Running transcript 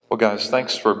Guys,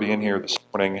 thanks for being here this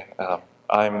morning.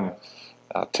 I'm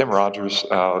Tim Rogers,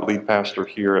 lead pastor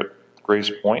here at Grace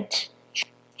Point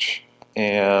Church,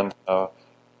 and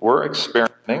we're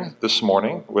experimenting this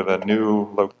morning with a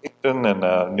new location and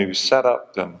a new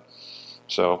setup. And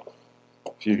so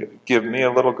if you give me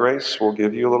a little grace, we'll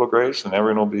give you a little grace, and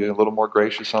everyone will be a little more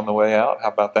gracious on the way out. How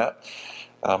about that?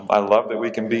 I love that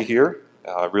we can be here.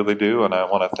 I really do, and I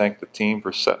want to thank the team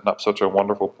for setting up such a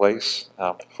wonderful place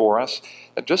for us.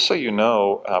 And just so you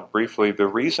know, briefly, the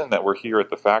reason that we're here at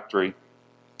the factory,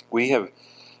 we have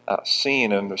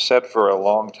seen and have said for a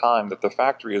long time that the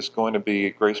factory is going to be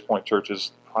Grace Point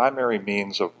Church's primary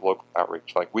means of local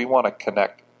outreach. Like, we want to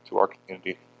connect to our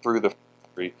community through the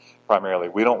factory primarily.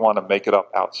 We don't want to make it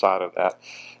up outside of that.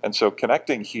 And so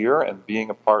connecting here and being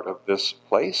a part of this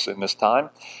place in this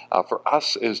time, for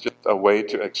us is just a way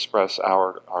to express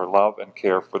our love and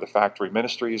care for the factory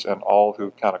ministries and all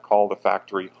who kind of call the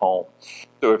factory home.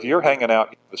 So if you're hanging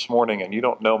out this morning and you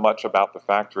don't know much about the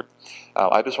factory,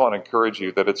 I just want to encourage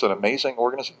you that it's an amazing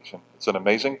organization. It's an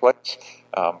amazing place,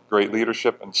 great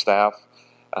leadership and staff.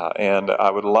 And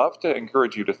I would love to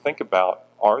encourage you to think about,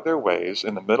 are there ways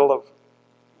in the middle of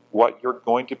what you're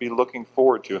going to be looking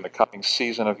forward to in the coming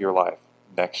season of your life,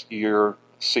 next year,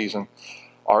 season,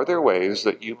 are there ways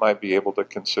that you might be able to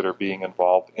consider being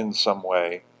involved in some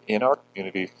way in our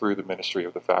community through the ministry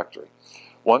of the factory?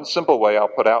 One simple way I'll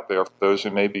put out there for those who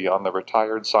may be on the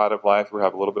retired side of life or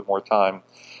have a little bit more time: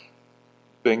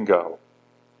 bingo.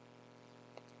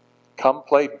 Come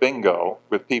play bingo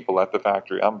with people at the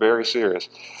factory. I'm very serious.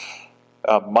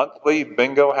 Monthly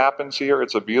bingo happens here.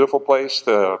 It's a beautiful place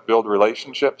to build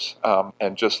relationships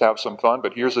and just have some fun.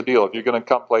 But here's the deal. If you're going to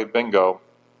come play bingo,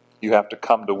 you have to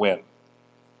come to win.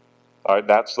 All right,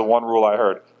 that's the one rule I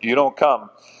heard. You don't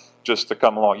come just to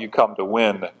come along. You come to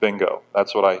win bingo.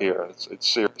 That's what I hear. It's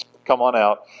serious. Come on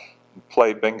out and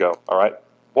play bingo. All right?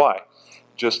 Why?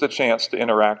 Just a chance to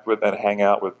interact with and hang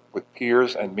out with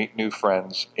peers and meet new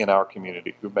friends in our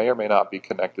community who may or may not be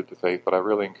connected to faith, but I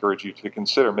really encourage you to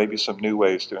consider maybe some new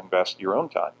ways to invest your own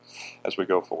time as we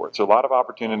go forward. So a lot of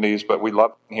opportunities, but we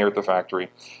love being here at the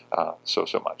factory so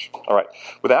much. All right.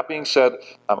 With that being said,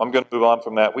 I'm going to move on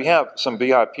from that. We have some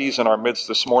VIPs in our midst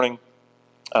this morning.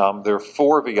 There are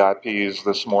 4 VIPs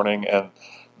this morning, and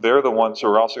they're the ones who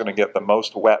are also going to get the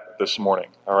most wet this morning,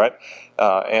 all right?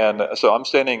 And so I'm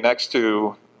standing next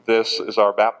to, this is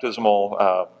our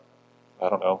baptismal,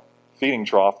 feeding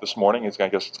trough this morning. I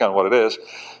guess it's kind of what it is.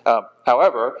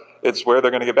 However, it's where they're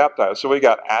going to get baptized. So we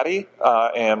got Addie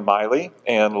and Miley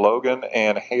and Logan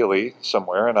and Haley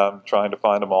somewhere, and I'm trying to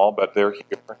find them all, but they're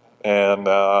here. And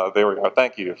there we are.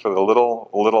 Thank you for the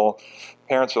little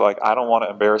parents are like, I don't want to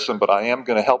embarrass them, but I am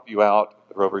going to help you out.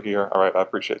 They're over here. All right, I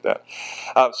appreciate that.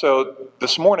 So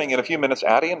this morning, in a few minutes,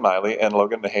 Addie and Miley and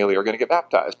Logan and Haley are going to get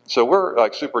baptized. So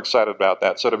we're super excited about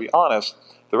that. So to be honest,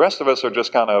 the rest of us are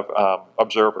just kind of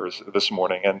observers this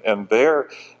morning, and they're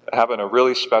having a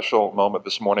really special moment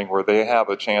this morning where they have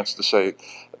a chance to say,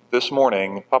 this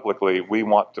morning, publicly, we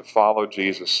want to follow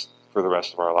Jesus for the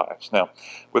rest of our lives. Now,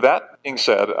 with that being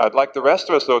said, I'd like the rest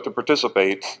of us, though, to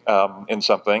participate in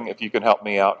something, if you can help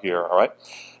me out here, all right?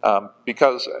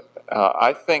 Because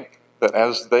I think that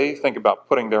as they think about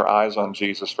putting their eyes on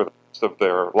Jesus for the rest of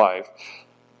their life,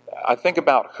 I think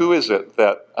about who is it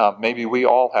that maybe we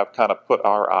all have kind of put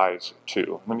our eyes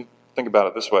to. Let me think about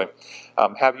it this way.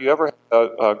 Have you ever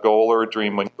had a goal or a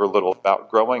dream when you were little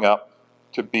about growing up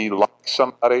to be like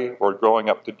somebody or growing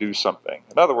up to do something?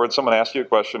 In other words, someone asked you a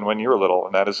question when you were little,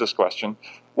 and that is this question: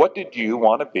 what did you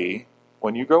want to be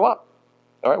when you grow up?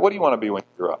 All right, what do you want to be when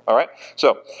you grow up? All right,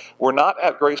 so we're not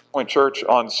at Grace Point Church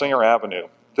on Singer Avenue.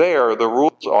 There, the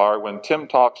rules are when Tim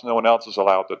talks, no one else is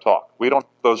allowed to talk. We don't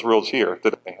have those rules here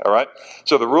today, all right?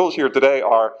 So the rules here today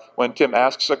are when Tim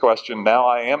asks a question, now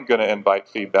I am going to invite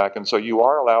feedback, and so you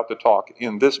are allowed to talk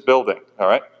in this building, all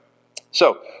right?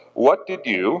 So what did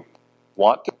you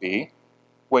want to be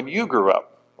when you grew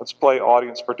up? Let's play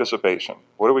audience participation.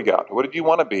 What do we got? What did you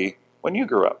want to be when you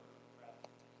grew up?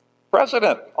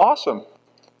 President. Awesome.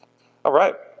 All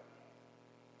right.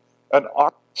 An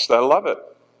artist. I love it.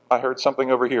 I heard something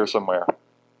over here somewhere.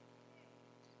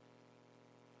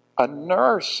 A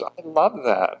nurse. I love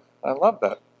that. I love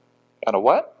that. And a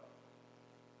what?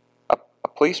 A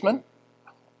policeman?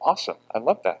 Awesome. I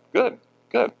love that. Good.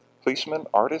 Good. Policeman,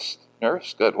 artist,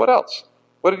 nurse. Good. What else?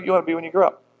 What did you want to be when you grew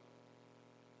up?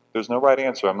 There's no right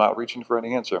answer. I'm not reaching for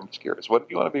any answer. I'm just curious. What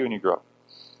did you want to be when you grew up?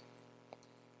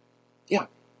 Yeah.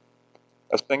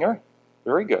 A singer?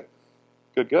 Very good.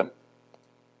 Good.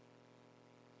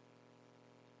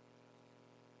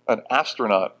 An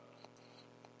astronaut.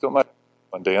 Still might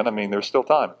one day, and I mean, there's still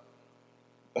time.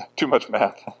 Too much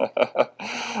math.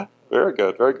 Very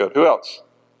good, very good. Who else?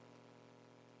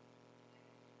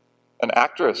 An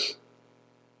actress.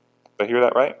 Did I hear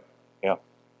that right? Yeah,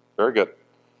 very good.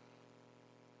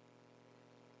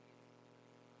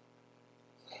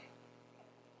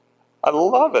 I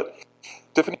love it.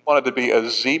 Tiffany wanted to be a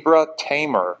zebra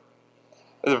tamer.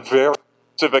 It's a very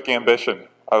specific ambition.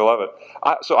 I love it.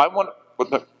 I want.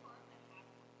 There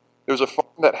was a farm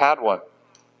that had one.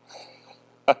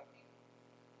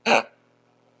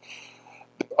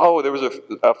 Oh, there was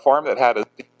a farm that had a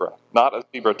zebra, not a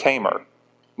zebra tamer.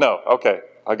 No, okay,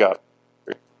 I got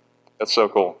it. That's so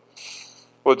cool.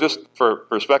 Well, just for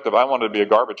perspective, I wanted to be a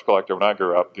garbage collector when I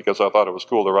grew up because I thought it was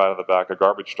cool to ride on the back of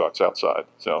garbage trucks outside.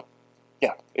 So,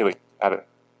 yeah, Haley, add it.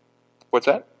 What's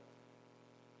that?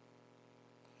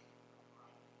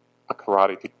 A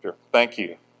karate teacher. Thank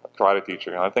you. A karate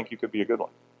teacher. And I think you could be a good one.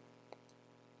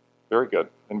 Very good.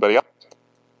 Anybody else?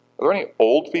 Are there any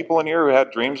old people in here who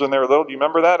had dreams when they were little? Do you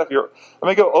remember that? Let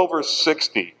me go over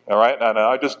 60, all right? And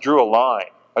I just drew a line.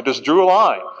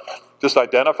 Just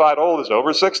identified old as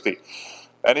over 60.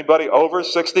 Anybody over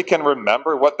 60 can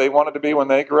remember what they wanted to be when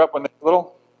they grew up when they were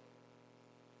little?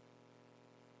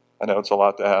 I know it's a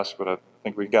lot to ask, but I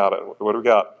think we got it. What do we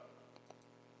got?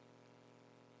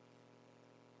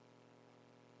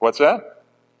 What's that?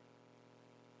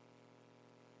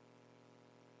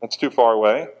 That's too far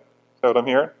away. Is that what I'm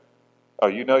hearing? Oh,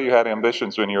 you know you had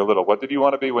ambitions when you were little. What did you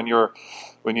want to be when you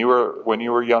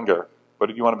were younger? What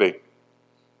did you want to be?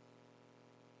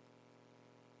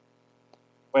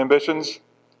 Ambitions?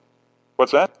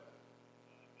 What's that?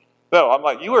 No, I'm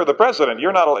like, you are the president.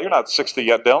 You're not 60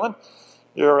 yet, Dylan.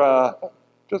 You're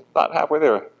just not halfway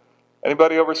there.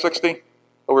 Anybody over 60?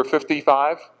 Over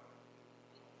 55?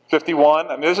 51?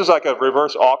 I mean, this is like a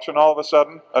reverse auction all of a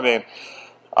sudden. I mean,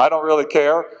 I don't really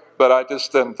care, but I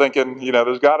just am thinking,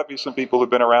 there's got to be some people who've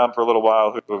been around for a little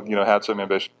while who, had some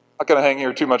ambition. I'm not going to hang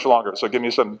here too much longer, so give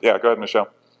me some. Yeah, go ahead, Michelle.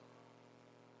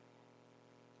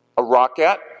 A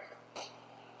rocket?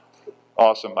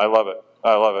 Awesome. I love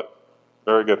it.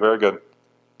 Very good, very good.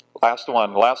 Last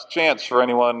one. Last chance for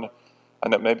anyone.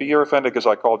 And maybe you're offended because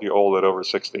I called you old at over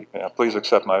 60. Yeah, please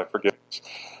accept my forgiveness.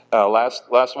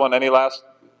 Last one. Any last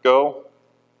go?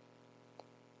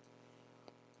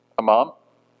 A mom?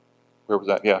 Where was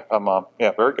that? Yeah, a mom.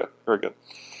 Yeah, very good, very good.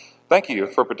 Thank you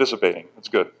for participating. It's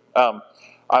good.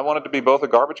 I wanted to be both a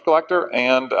garbage collector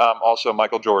and also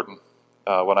Michael Jordan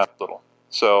when I was little.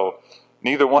 So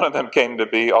neither one of them came to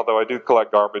be, although I do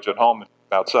collect garbage at home and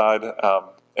outside,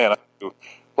 and I do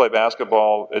play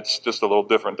basketball. It's just a little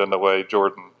different than the way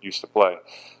Jordan used to play.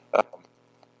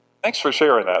 Thanks for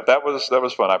sharing that. That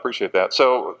was fun. I appreciate that.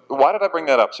 So why did I bring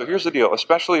that up? So here's the deal,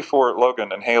 especially for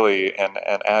Logan and Haley and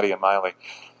Addie and Miley.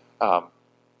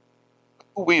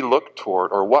 Who we look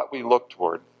toward or what we look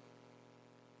toward,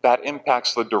 that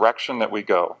impacts the direction that we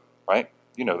go, right?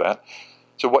 You know that.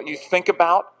 So what you think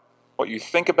about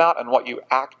and what you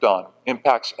act on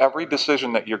impacts every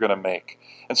decision that you're going to make.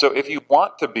 And so if you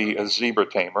want to be a zebra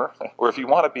tamer, or if you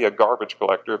want to be a garbage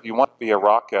collector, if you want to be a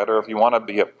rocket, or if you want to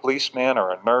be a policeman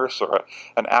or a nurse or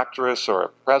an actress or a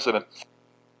president,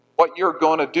 what you're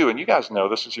going to do, and you guys know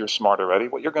this is you're smart already,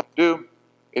 what you're going to do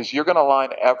is you're going to line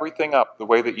everything up. The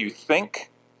way that you think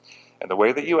and the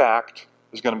way that you act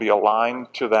is going to be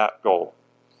aligned to that goal.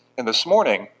 And this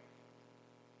morning,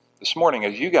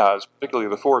 as you guys, particularly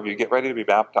the four of you, get ready to be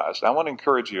baptized, I want to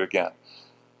encourage you again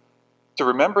to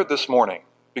remember this morning,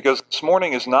 because this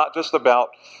morning is not just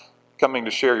about coming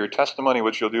to share your testimony,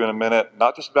 which you'll do in a minute,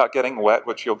 not just about getting wet,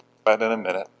 which you'll get wet in a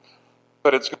minute,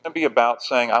 but it's going to be about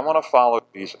saying, I want to follow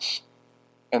Jesus.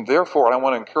 And therefore, I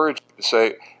want to encourage you to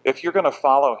say, if you're going to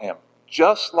follow him,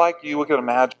 just like you can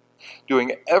imagine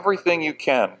doing everything you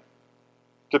can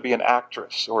to be an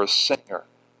actress or a singer,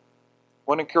 I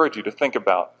want to encourage you to think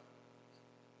about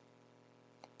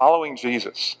following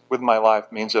Jesus with my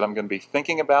life means that I'm going to be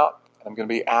thinking about and I'm going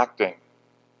to be acting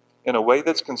in a way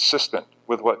that's consistent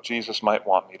with what Jesus might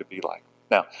want me to be like.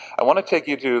 Now, I want to take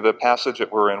you to the passage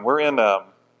that we're in. We're in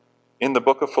the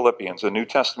book of Philippians, a New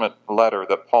Testament letter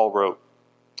that Paul wrote.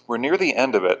 We're near the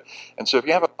end of it. And so if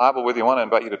you have a Bible with you, I want to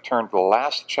invite you to turn to the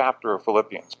last chapter of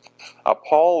Philippians.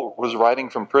 Paul was writing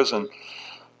from prison,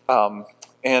 and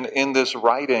in this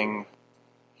writing,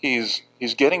 he's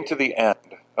getting to the end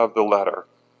of the letter.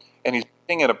 And he's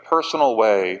speaking in a personal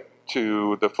way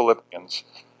to the Philippians.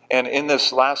 And in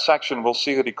this last section, we'll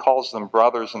see that he calls them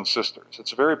brothers and sisters.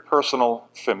 It's a very personal,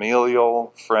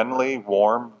 familial, friendly,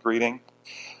 warm greeting.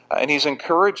 And he's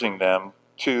encouraging them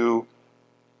to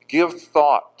give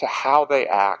thought to how they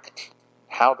act,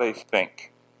 how they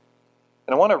think.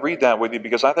 And I want to read that with you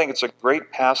because I think it's a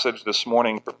great passage this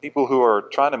morning for people who are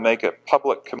trying to make a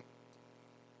public commitment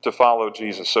to follow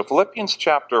Jesus. So Philippians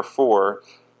chapter 4,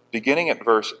 beginning at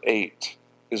verse 8,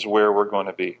 is where we're going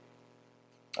to be.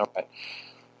 Okay.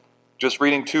 Just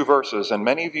reading 2 verses, and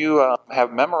many of you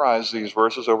have memorized these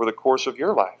verses over the course of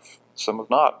your life. Some have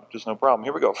not, which is no problem.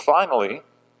 Here we go. Finally,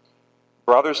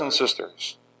 brothers and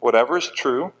sisters, whatever is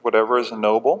true, whatever is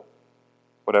noble,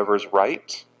 whatever is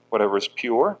right, whatever is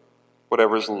pure,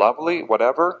 whatever is lovely,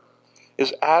 whatever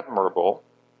is admirable,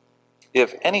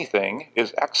 if anything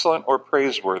is excellent or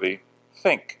praiseworthy,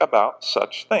 think about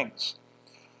such things.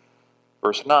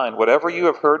 Verse 9, whatever you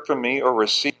have heard from me or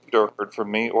received or heard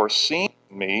from me or seen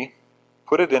in me,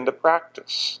 put it into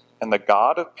practice, and the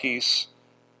God of peace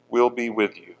will be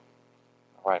with you.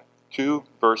 All right, 2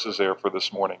 verses there for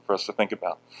this morning for us to think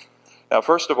about. Now,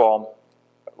 first of all,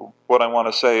 what I want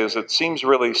to say is it seems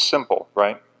really simple,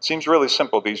 right? It seems really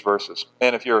simple, these verses.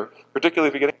 And particularly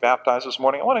if you're getting baptized this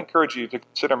morning, I want to encourage you to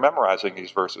consider memorizing these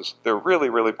verses. They're really,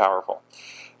 really powerful.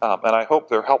 And I hope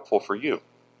they're helpful for you.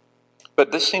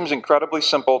 But this seems incredibly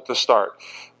simple to start.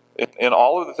 In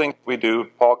all of the things we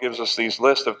do, Paul gives us these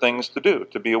lists of things to do,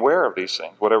 to be aware of these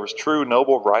things. Whatever's true,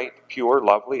 noble, right, pure,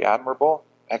 lovely, admirable,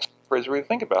 excellent, praiseworthy.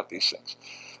 Think about these things.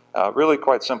 Really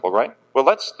quite simple, right? Well,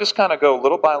 let's just kind of go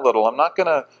little by little. I'm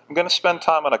going to spend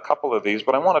time on a couple of these,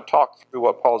 but I want to talk through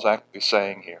what Paul's actually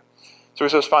saying here. So he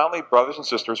says, finally, brothers and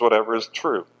sisters, whatever is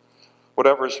true.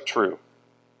 Whatever is true.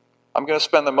 I'm going to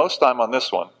spend the most time on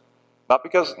this one. Not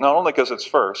only because it's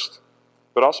first,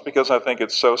 but also because I think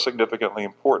it's so significantly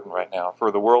important right now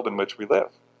for the world in which we live.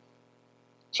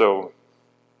 So,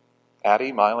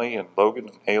 Addie, Miley, and Logan,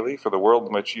 and Haley, for the world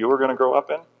in which you are going to grow up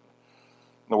in,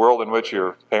 the world in which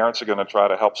your parents are going to try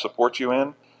to help support you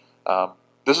in.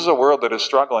 This is a world that is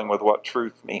struggling with what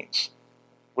truth means.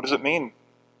 What does it mean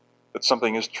that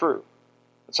something is true,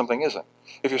 that something isn't?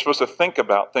 If you're supposed to think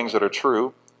about things that are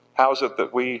true, how is it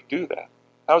that we do that?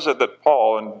 How is it that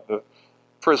Paul in the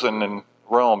prison in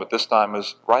Rome at this time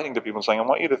is writing to people and saying, I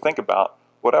want you to think about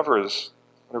whatever is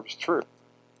true.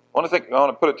 I want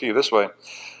to put it to you this way.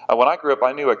 When I grew up,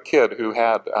 I knew a kid who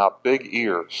had big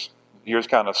ears. Ears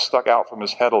kind of stuck out from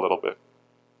his head a little bit.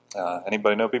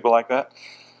 Anybody know people like that?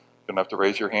 You don't have to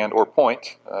raise your hand or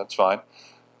point. That's fine.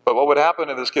 But what would happen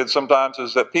to this kid sometimes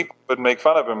is that people would make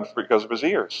fun of him because of his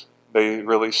ears. They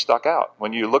really stuck out.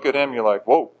 When you look at him, you're like,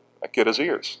 whoa, that kid has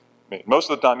ears. I mean,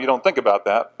 most of the time you don't think about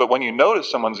that. But when you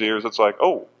notice someone's ears, it's like,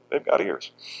 oh, they've got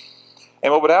ears.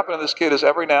 And what would happen to this kid is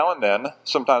every now and then,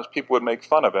 sometimes people would make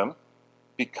fun of him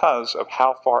because of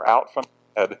how far out from his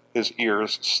head his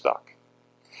ears stuck.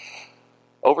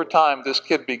 Over time, this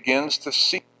kid begins to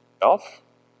see himself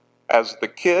as the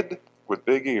kid with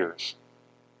big ears.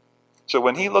 So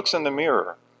when he looks in the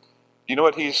mirror, you know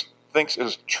what he thinks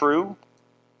is true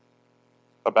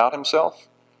about himself?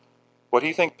 What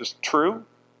he thinks is true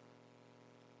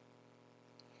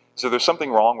is that there's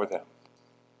something wrong with him.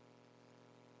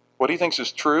 What he thinks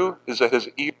is true is that his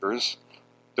ears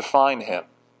define him.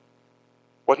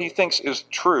 What he thinks is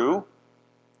true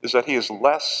is that he is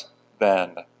less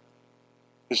than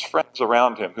his friends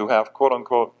around him who have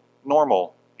quote-unquote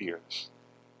normal ears.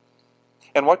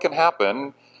 And what can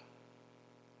happen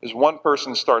is one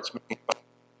person starts making fun,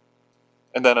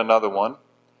 and then another one.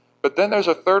 But then there's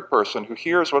a third person who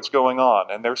hears what's going on,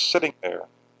 and they're sitting there.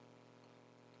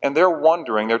 And they're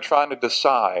wondering, they're trying to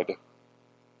decide,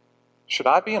 should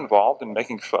I be involved in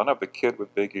making fun of the kid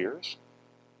with big ears?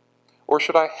 Or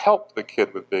should I help the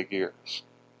kid with big ears?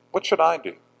 What should I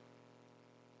do?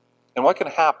 And what can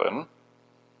happen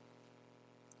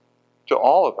to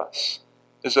all of us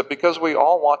is that because we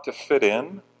all want to fit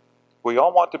in, we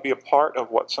all want to be a part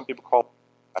of what some people call,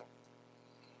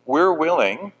 we're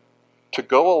willing to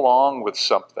go along with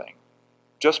something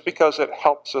just because it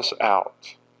helps us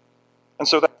out. And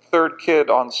so that third kid,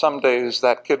 on some days,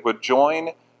 that kid would join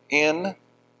in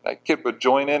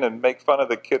and make fun of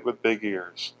the kid with big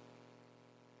ears.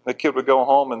 The kid would go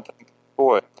home and think,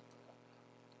 boy,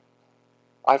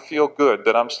 I feel good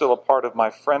that I'm still a part of my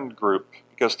friend group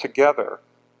because together,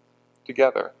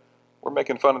 we're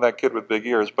making fun of that kid with big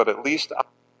ears, but at least I have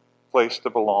a place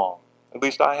to belong. At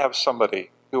least I have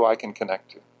somebody who I can connect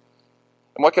to.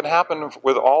 And what can happen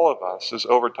with all of us is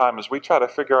over time as we try to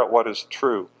figure out what is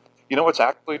true. You know what's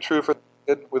actually true for the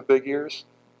kid with big ears?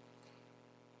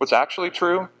 What's actually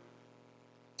true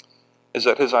is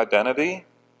that his identity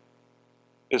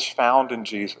is found in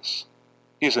Jesus.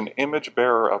 He's an image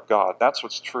bearer of God. That's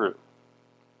what's true.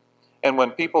 And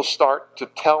when people start to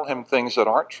tell him things that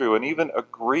aren't true and even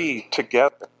agree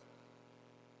together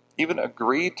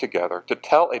to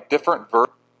tell a different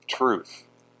version of truth,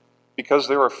 because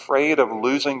they're afraid of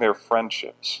losing their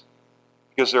friendships,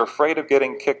 because they're afraid of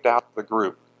getting kicked out of the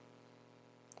group.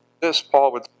 This,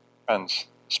 Paul would say, friends,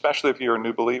 especially if you're a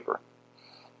new believer,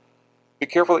 be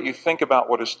careful that you think about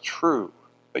what is true,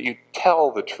 that you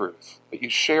tell the truth, that you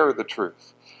share the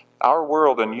truth. Our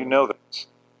world, and you know this,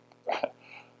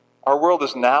 our world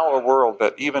is now a world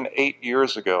that even 9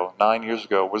 years ago,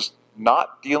 was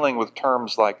not dealing with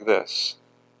terms like this.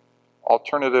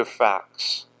 Alternative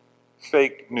facts,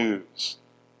 fake news.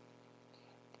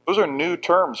 Those are new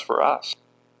terms for us.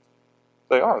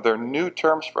 They are. They're new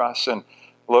terms for us. And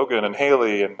Logan and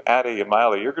Haley and Addie and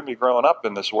Miley, you're going to be growing up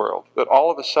in this world. That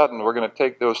all of a sudden we're going to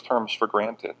take those terms for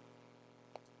granted.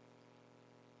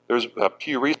 There's a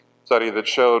Pew Research study that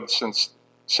showed since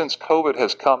COVID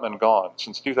has come and gone,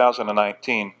 since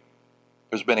 2019,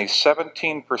 there's been a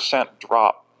 17%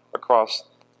 drop across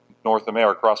North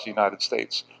America, across the United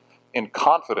States, in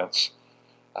confidence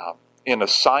in a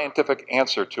scientific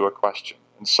answer to a question,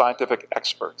 in scientific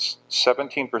experts.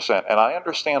 17%. And I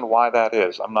understand why that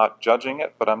is. I'm not judging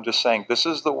it, but I'm just saying this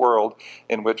is the world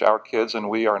in which our kids and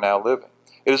we are now living.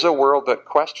 It is a world that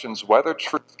questions whether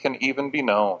truth can even be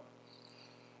known.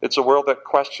 It's a world that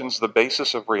questions the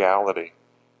basis of reality.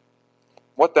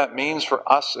 What that means for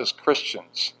us as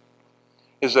Christians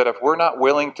is that if we're not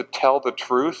willing to tell the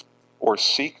truth or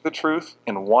seek the truth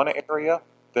in one area,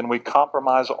 then we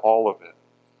compromise all of it.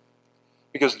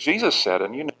 Because Jesus said,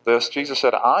 and you know this, Jesus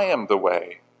said, I am the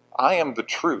way, I am the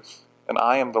truth, and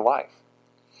I am the life.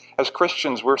 As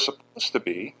Christians, we're supposed to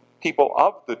be people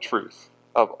of the truth.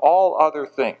 Of all other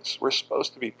things, we're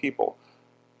supposed to be people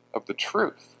of the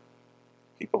truth.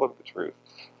 People of the truth.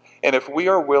 And if we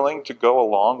are willing to go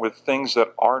along with things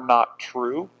that are not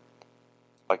true,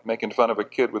 like making fun of a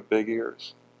kid with big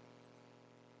ears,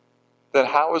 then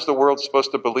how is the world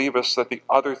supposed to believe us that the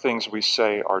other things we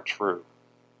say are true?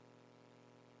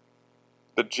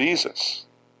 That Jesus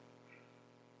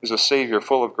is a Savior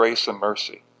full of grace and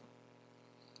mercy.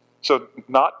 So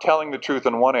not telling the truth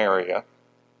in one area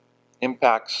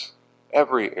impacts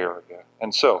every area.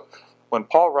 And so when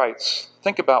Paul writes,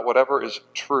 think about whatever is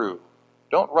true,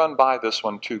 don't run by this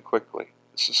one too quickly.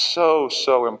 This is so,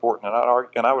 so important,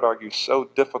 and I would argue so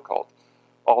difficult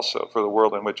also for the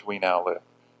world in which we now live.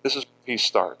 This is where he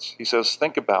starts. He says,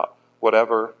 think about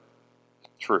whatever is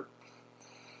true.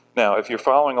 Now, if you're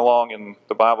following along in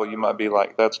the Bible, you might be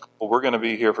like, that's cool. We're going to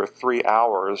be here for 3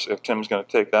 hours if Tim's going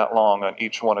to take that long on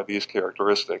each one of these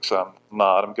characteristics. I'm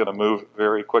not. I'm going to move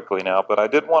very quickly now. But I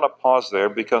did want to pause there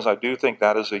because I do think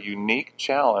that is a unique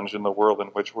challenge in the world in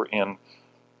which we're in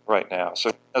right now.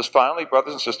 So as finally,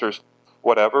 brothers and sisters,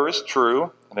 whatever is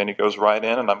true, and then he goes right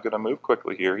in, and I'm going to move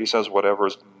quickly here. He says whatever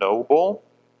is noble.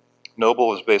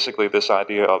 Noble is basically this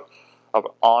idea of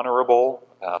honorable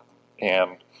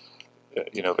and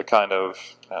the kind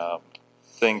of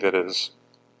thing that is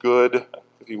good,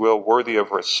 if you will, worthy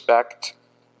of respect.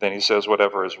 Then he says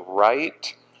whatever is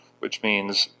right, which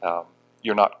means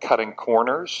you're not cutting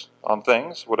corners on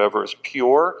things. Whatever is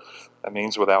pure, that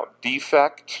means without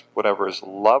defect. Whatever is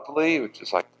lovely, which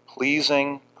is like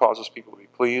pleasing, causes people to be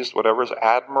pleased. Whatever is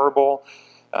admirable,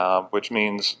 which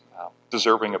means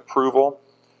deserving approval.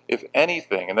 If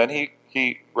anything, and then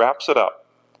he wraps it up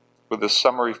with this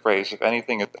summary phrase, if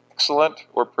anything is excellent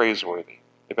or praiseworthy.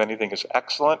 If anything is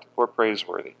excellent or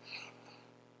praiseworthy.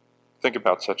 Think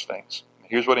about such things.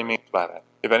 Here's what he means by that.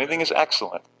 If anything is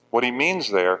excellent, what he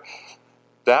means there,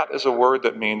 that is a word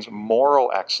that means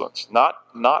moral excellence,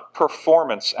 not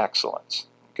performance excellence.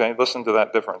 Okay, listen to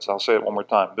that difference. I'll say it one more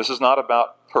time. This is not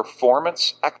about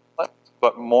performance excellence,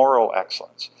 but moral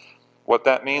excellence. What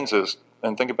that means is,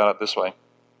 and think about it this way,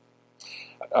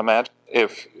 imagine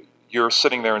if you're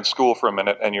sitting there in school for a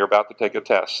minute and you're about to take a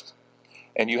test,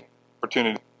 and you have an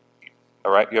opportunity,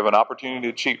 all right? You have an opportunity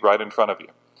to cheat right in front of you.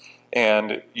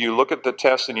 And you look at the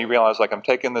test and you realize, like, I'm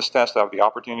taking this test, I have the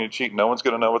opportunity to cheat, no one's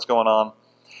going to know what's going on.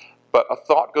 But a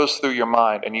thought goes through your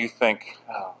mind and you think,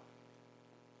 oh,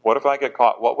 what if I get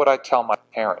caught? What would I tell my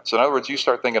parents? In other words, you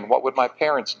start thinking, what would my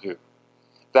parents do?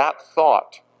 That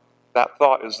thought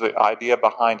is the idea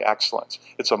behind excellence.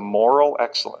 It's a moral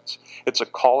excellence. It's a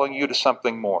calling you to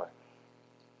something more.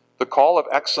 The call of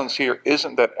excellence here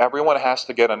isn't that everyone has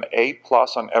to get an A+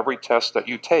 on every test that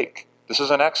you take. This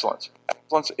is an excellence.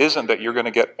 Excellence isn't that you're going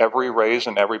to get every raise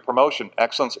and every promotion.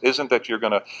 Excellence isn't that you're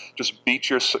going to just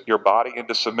beat your body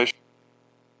into submission.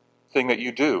 Thing that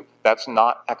you do. That's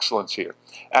not excellence here.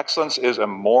 Excellence is a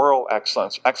moral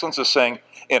excellence. Excellence is saying,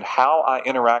 in how I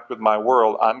interact with my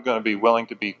world, I'm going to be willing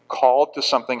to be called to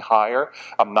something higher.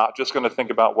 I'm not just going to think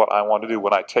about what I want to do.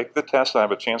 When I take the test and I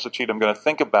have a chance to cheat, I'm going to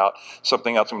think about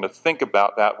something else. I'm going to think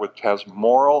about that which has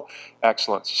moral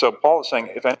excellence. So Paul is saying,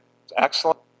 if anything is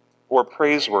excellent or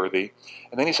praiseworthy.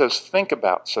 And then he says, think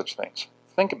about such things.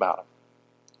 Think about them.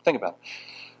 Think about them.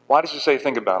 Why does he say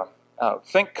think about them?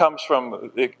 Think comes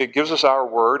from, it gives us our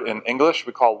word in English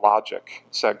we call logic.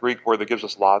 It's that Greek word that gives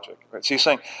us logic. Right? So he's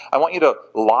saying, I want you to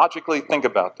logically think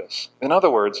about this. In other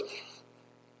words,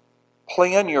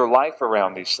 plan your life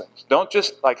around these things. Don't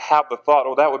just have the thought,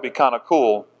 oh, that would be kind of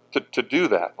cool to do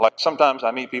that. Like sometimes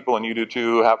I meet people, and you do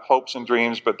too, who have hopes and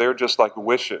dreams, but they're just like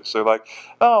wishes. They're like,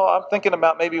 oh, I'm thinking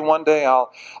about maybe one day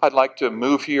I'd like to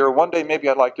move here. One day maybe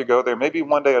I'd like to go there. Maybe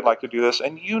one day I'd like to do this.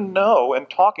 And and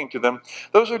talking to them,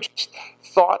 those are just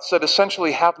thoughts that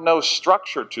essentially have no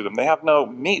structure to them. They have no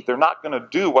meat. They're not going to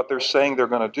do what they're saying they're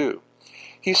going to do.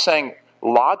 He's saying,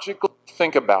 logically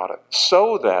think about it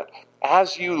so that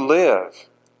as you live,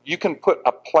 you can put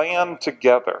a plan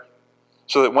together.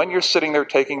 So that when you're sitting there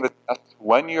taking the test,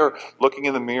 when you're looking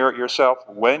in the mirror at yourself,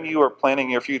 when you are planning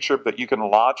your future, that you can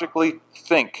logically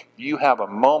think, you have a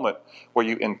moment where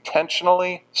you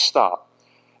intentionally stop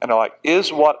and are like,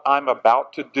 is what I'm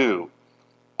about to do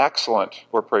excellent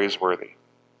or praiseworthy?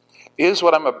 Is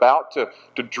what I'm about to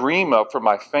dream of for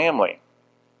my family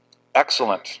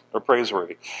excellent or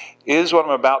praiseworthy? Is what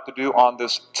I'm about to do on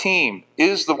this team,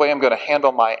 is the way I'm going to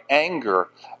handle my anger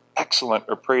excellent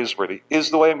or praiseworthy?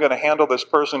 Is the way I'm going to handle this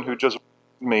person who just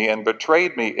me and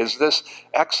betrayed me, is this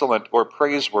excellent or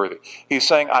praiseworthy? He's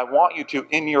saying, I want you to,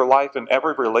 in your life, in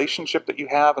every relationship that you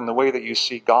have, in the way that you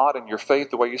see God and your faith,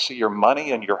 the way you see your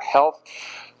money and your health,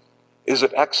 is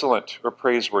it excellent or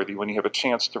praiseworthy when you have a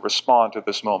chance to respond to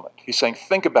this moment? He's saying,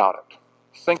 think about it.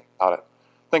 Think about it.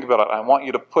 Think about it. I want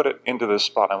you to put it into this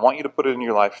spot. I want you to put it in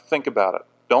your life. Think about it.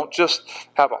 Don't just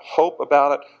have a hope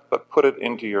about it, but put it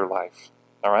into your life.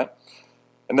 All right?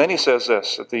 And then he says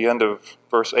this at the end of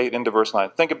verse 8 into verse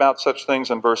 9. Think about such things,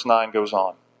 and verse 9 goes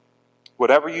on.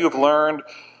 Whatever you have learned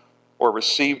or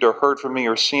received or heard from me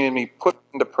or seen in me, put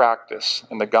into practice,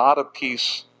 and the God of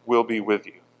peace will be with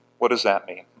you. What does that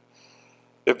mean?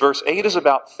 If verse 8 is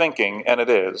about thinking, and it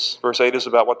is, verse 8 is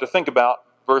about what to think about,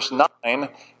 verse 9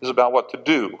 is about what to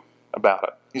do about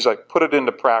it. He's like, put it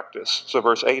into practice. So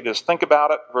verse 8 is think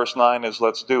about it, verse 9 is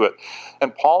let's do it.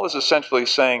 And Paul is essentially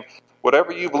saying,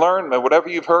 whatever you've learned, whatever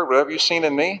you've heard, whatever you've seen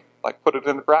in me, put it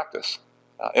into practice.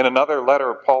 In another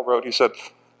letter Paul wrote, he said,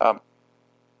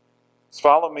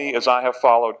 follow me as I have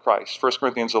followed Christ. 1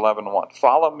 Corinthians 11:1.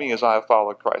 Follow me as I have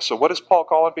followed Christ. So what is Paul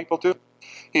calling people to?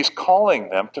 He's calling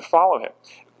them to follow him.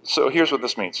 So here's what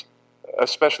this means.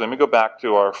 Especially, let me go back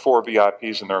to our 4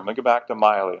 VIPs in the room. Let me go back to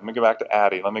Miley. Let me go back to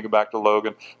Addie. Let me go back to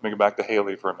Logan. Let me go back to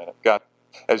Haley for a minute. God,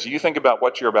 as you think about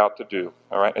what you're about to do,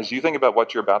 all right, as you think about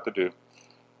what you're about to do,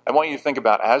 I want you to think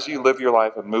about, as you live your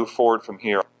life and move forward from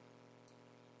here,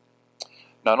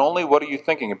 not only what are you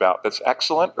thinking about that's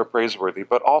excellent or praiseworthy,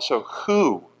 but also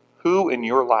who in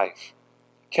your life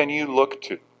can you look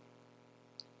to,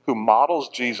 who models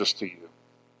Jesus to you?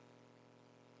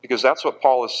 Because that's what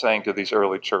Paul is saying to these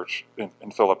early church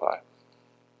in Philippi.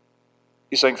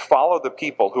 He's saying, follow the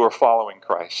people who are following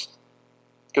Christ.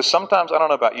 Because sometimes, I don't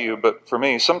know about you, but for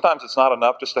me, sometimes it's not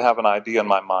enough just to have an idea in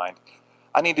my mind.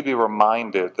 I need to be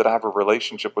reminded that I have a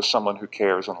relationship with someone who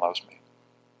cares and loves me.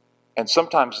 And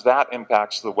sometimes that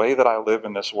impacts the way that I live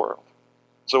in this world.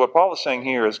 So what Paul is saying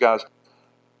here is, guys,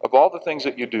 of all the things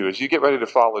that you do, as you get ready to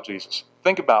follow Jesus,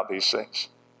 think about these things.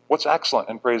 What's excellent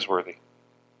and praiseworthy?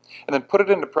 And then put it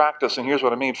into practice, and here's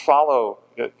what I mean.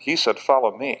 He said,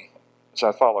 follow me as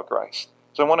I follow Christ.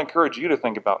 So I want to encourage you to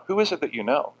think about, who is it that you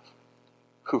know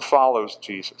who follows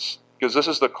Jesus? Because this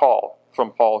is the call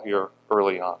from Paul here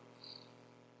early on.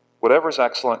 Whatever is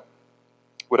excellent,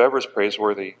 whatever is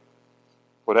praiseworthy,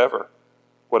 whatever.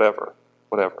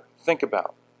 Think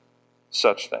about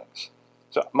such things.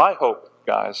 So my hope,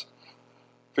 guys,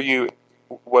 for you,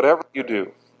 whatever you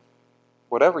do,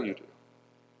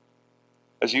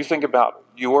 as you think about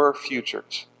your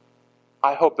futures,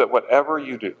 I hope that whatever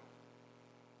you do,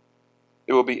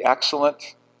 it will be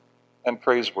excellent and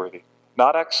praiseworthy.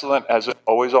 Not excellent as in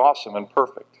always awesome and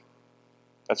perfect.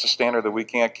 That's a standard that we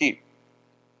can't keep.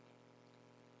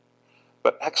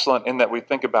 But excellent in that we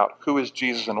think about who is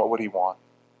Jesus and what would he want.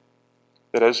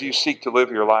 That as you seek to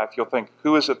live your life, you'll think,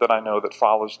 who is it that I know that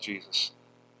follows Jesus?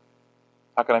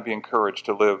 How can I be encouraged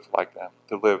to live like them,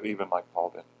 to live even like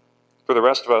Paul did? For the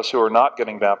rest of us who are not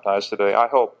getting baptized today, I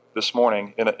hope this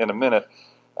morning, in a minute,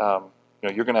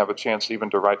 you're going to have a chance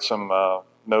even to write some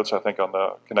notes, I think, on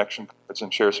the connection cards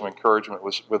and share some encouragement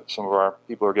with some of our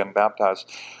people who are getting baptized.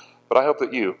 But I hope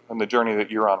that you, and the journey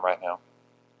that you're on right now,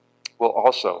 will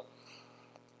also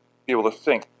be able to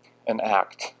think and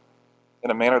act in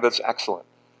a manner that's excellent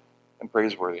and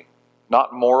praiseworthy.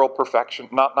 Not moral perfection,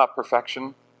 not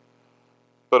perfection,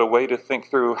 but a way to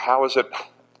think through how is it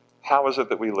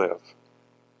that we live.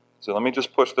 So let me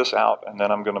just push this out, and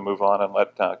then I'm going to move on and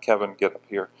let Kevin get up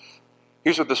here.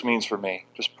 Here's what this means for me,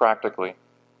 just practically.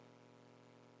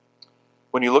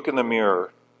 When you look in the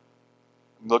mirror,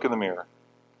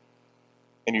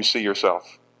 and you see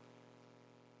yourself,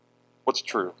 what's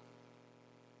true?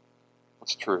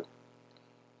 What's true?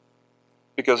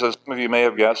 Because as some of you may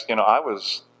have guessed, I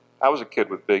was a kid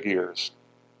with big ears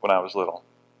when I was little.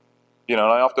 And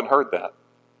I often heard that,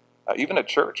 even at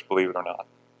church, believe it or not.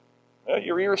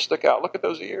 Your ears stick out. Look at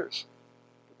those ears.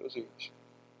 Look at those ears.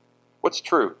 What's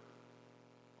true?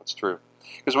 What's true?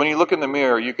 Because when you look in the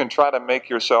mirror, you can try to make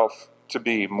yourself to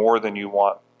be more than you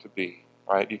want to be,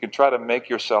 right? You can try to make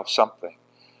yourself something.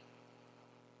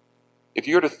 If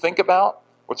you're to think about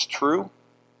what's true,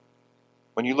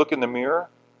 when you look in the mirror,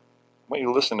 I want you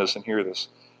to listen to this and hear this.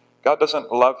 God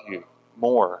doesn't love you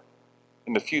more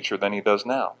in the future than He does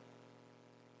now.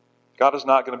 God is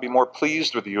not going to be more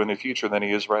pleased with you in the future than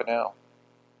He is right now.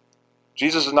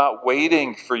 Jesus is not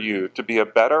waiting for you to be a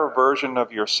better version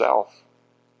of yourself.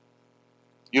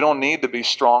 You don't need to be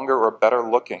stronger or better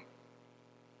looking.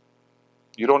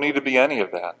 You don't need to be any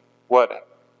of that. What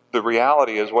the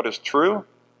reality is, what is true,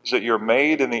 is that you're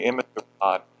made in the image of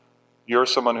God. You're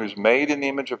someone who's made in the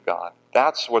image of God.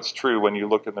 That's what's true when you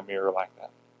look in the mirror like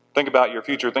that. Think about your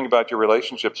future. Think about your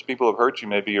relationships. People have hurt you,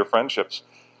 maybe your friendships.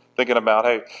 Thinking about,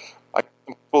 hey,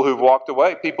 people who've walked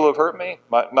away, people have hurt me.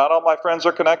 Not all my friends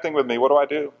are connecting with me. What do I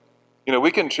do?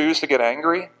 We can choose to get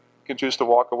angry. We can choose to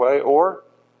walk away. Or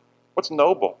what's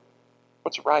noble?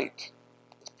 What's right?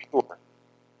 What's pure?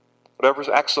 Whatever's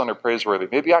excellent or praiseworthy.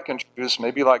 Maybe I can choose,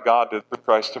 maybe like God did for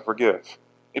Christ, to forgive.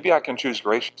 Maybe I can choose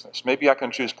graciousness. Maybe I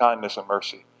can choose kindness and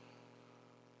mercy.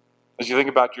 As you think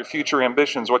about your future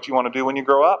ambitions, what you want to do when you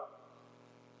grow up,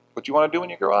 what you want to do when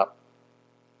you grow up.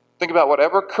 Think about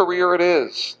whatever career it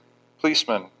is,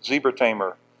 policeman, zebra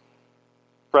tamer,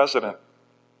 president,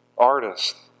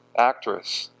 artist,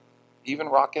 actress, even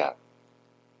rockette.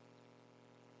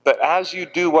 That as you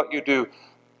do what you do,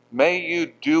 may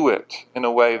you do it in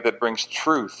a way that brings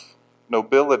truth,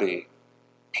 nobility,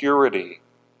 purity,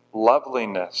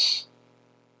 loveliness,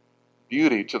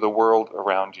 beauty to the world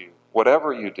around you.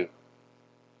 Whatever you do,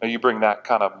 may you bring that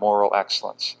kind of moral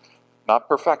excellence. Not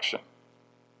perfection,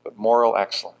 but moral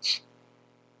excellence.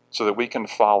 So that we can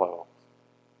follow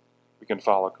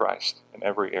Christ in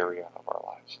every area of our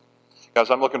lives. Guys,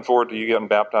 I'm looking forward to you getting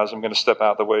baptized. I'm going to step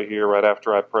out the way here right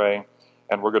after I pray,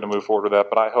 and we're going to move forward with that.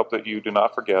 But I hope that you do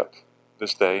not forget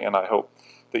this day, and I hope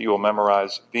that you will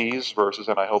memorize these verses,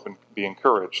 and I hope and be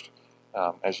encouraged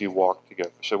as you walk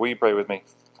together. So will you pray with me?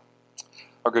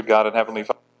 Our good God and Heavenly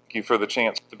Father, thank you for the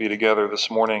chance to be together this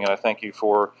morning, and I thank you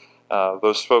for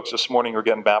those folks this morning who are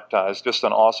getting baptized. Just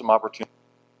an awesome opportunity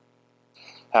to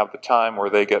have the time where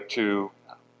they get to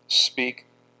speak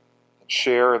and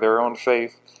share their own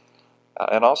faith,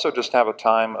 and also just have a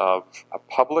time of a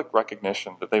public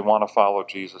recognition that they want to follow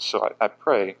Jesus. So I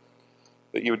pray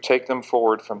that you would take them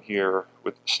forward from here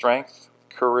with strength,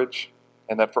 courage,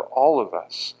 and that for all of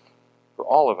us,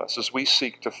 as we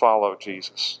seek to follow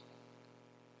Jesus,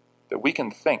 that we can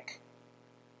think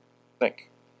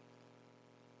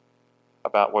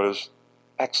about what is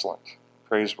excellent,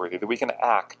 praiseworthy, that we can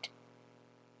act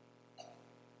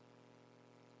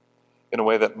in a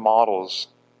way that models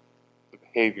the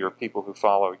behavior of people who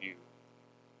follow you.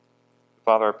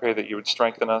 Father, I pray that you would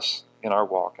strengthen us in our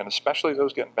walk, and especially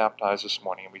those getting baptized this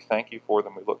morning, and we thank you for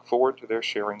them. We look forward to their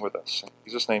sharing with us. In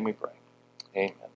Jesus' name we pray. Amen.